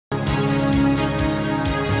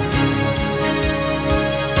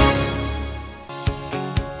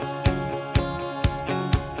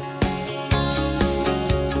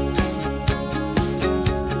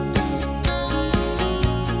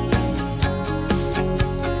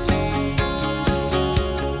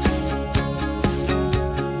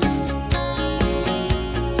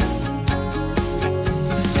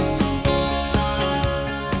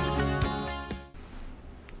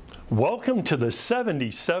Welcome to the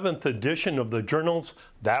 77th edition of the Journal's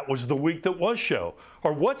That Was the Week That Was show,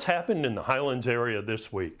 or what's happened in the Highlands area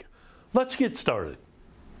this week. Let's get started.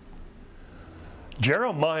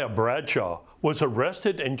 Jeremiah Bradshaw was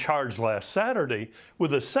arrested and charged last Saturday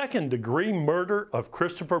with a second-degree murder of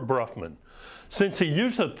Christopher Bruffman. Since he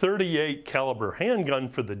used a .38 caliber handgun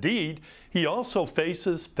for the deed, he also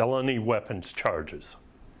faces felony weapons charges.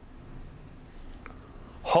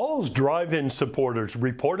 Hall's drive-in supporters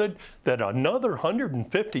reported that another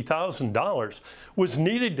 $150,000 was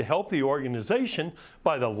needed to help the organization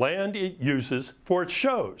buy the land it uses for its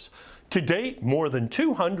shows. To date, more than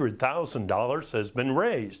 $200,000 has been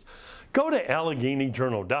raised. Go to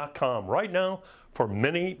AlleghenyJournal.com right now for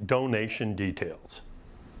many donation details.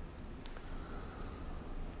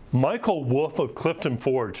 Michael Wolf of Clifton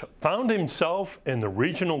Forge found himself in the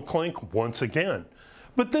regional clink once again,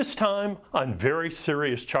 but this time on very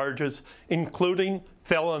serious charges, including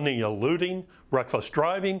felony eluding, reckless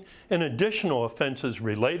driving, and additional offenses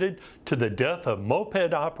related to the death of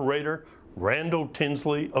moped operator Randall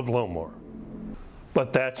Tinsley of Lowmore.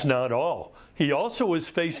 But that's not all. He also is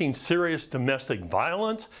facing serious domestic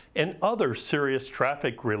violence and other serious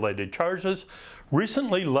traffic-related charges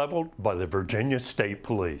recently leveled by the Virginia State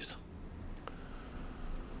Police.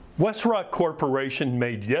 Westrock Corporation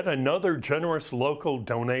made yet another generous local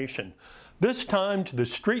donation, this time to the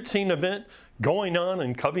street scene event going on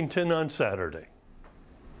in Covington on Saturday.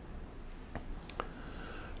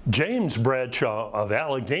 James Bradshaw of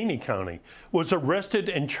Allegheny County was arrested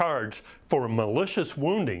and charged for malicious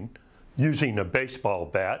wounding using a baseball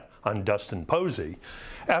bat on Dustin Posey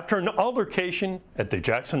after an altercation at the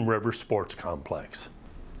Jackson River Sports Complex.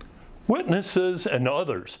 Witnesses and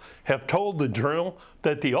others have told the Journal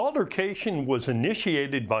that the altercation was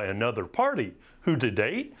initiated by another party who to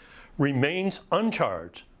date remains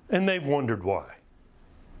uncharged, and they've wondered why.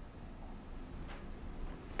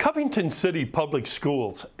 Covington City Public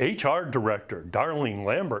Schools HR Director Darlene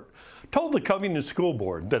Lambert told the Covington School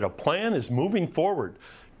Board that a plan is moving forward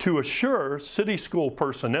to assure city school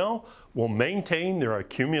personnel will maintain their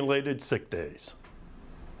accumulated sick days.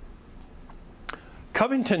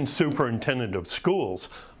 Covington Superintendent of Schools,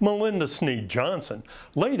 Melinda Sneed Johnson,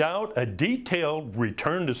 laid out a detailed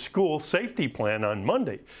return-to-school safety plan on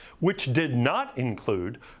Monday, which did not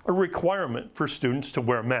include a requirement for students to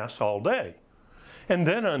wear masks all day. And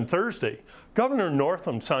then on Thursday, Governor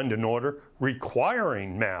Northam signed an order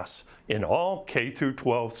requiring masks in all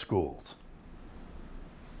K-12 schools.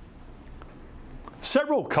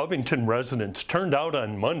 Several Covington residents turned out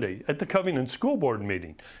on Monday at the Covington School Board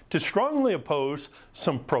meeting to strongly oppose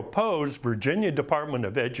some proposed Virginia Department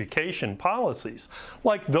of Education policies,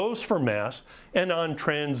 like those for masks and on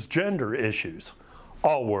transgender issues.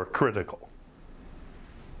 All were critical.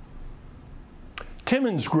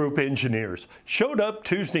 Timmons Group engineers showed up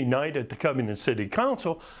Tuesday night at the Covington City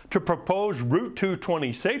Council to propose Route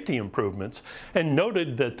 220 safety improvements and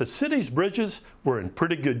noted that the city's bridges were in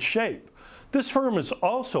pretty good shape. This firm is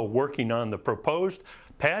also working on the proposed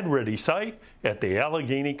pad-ready site at the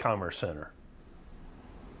Allegheny Commerce Center.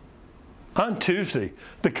 On Tuesday,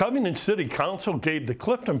 the Covington City Council gave the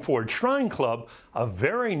Clifton Forge Shrine Club a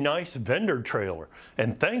very nice vendor trailer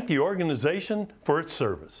and thanked the organization for its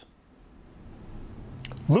service.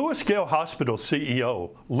 Lewis Gale Hospital CEO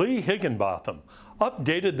Lee Higginbotham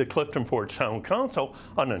updated the Clifton Forge Town Council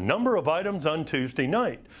on a number of items on Tuesday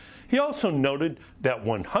night. He also noted that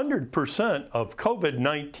 100% of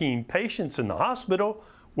COVID-19 patients in the hospital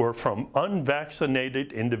were from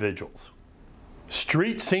unvaccinated individuals.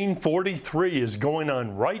 Street Scene 43 is going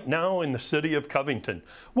on right now in the city of Covington,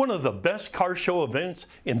 one of the best car show events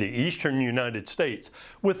in the eastern United States,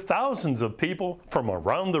 with thousands of people from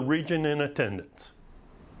around the region in attendance.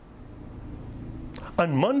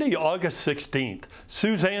 On Monday, August 16th,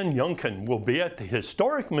 Suzanne Yunkin will be at the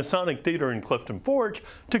historic Masonic Theater in Clifton Forge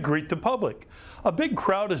to greet the public. A big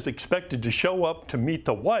crowd is expected to show up to meet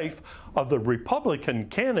the wife of the Republican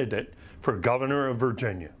candidate for governor of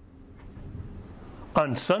Virginia.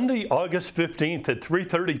 On Sunday, August 15th at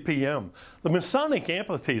 3:30 p.m., the Masonic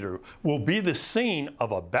Amphitheater will be the scene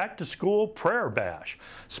of a back-to-school prayer bash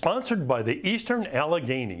sponsored by the Eastern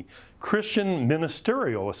Allegheny Christian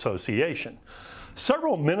Ministerial Association.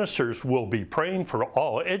 Several ministers will be praying for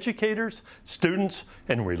all educators, students,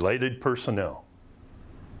 and related personnel.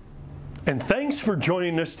 And thanks for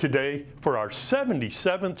joining us today for our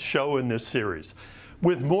 77th show in this series.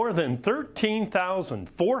 With more than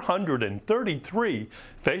 13,433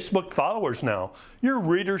 Facebook followers now, your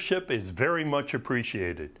readership is very much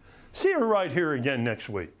appreciated. See you right here again next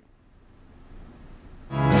week.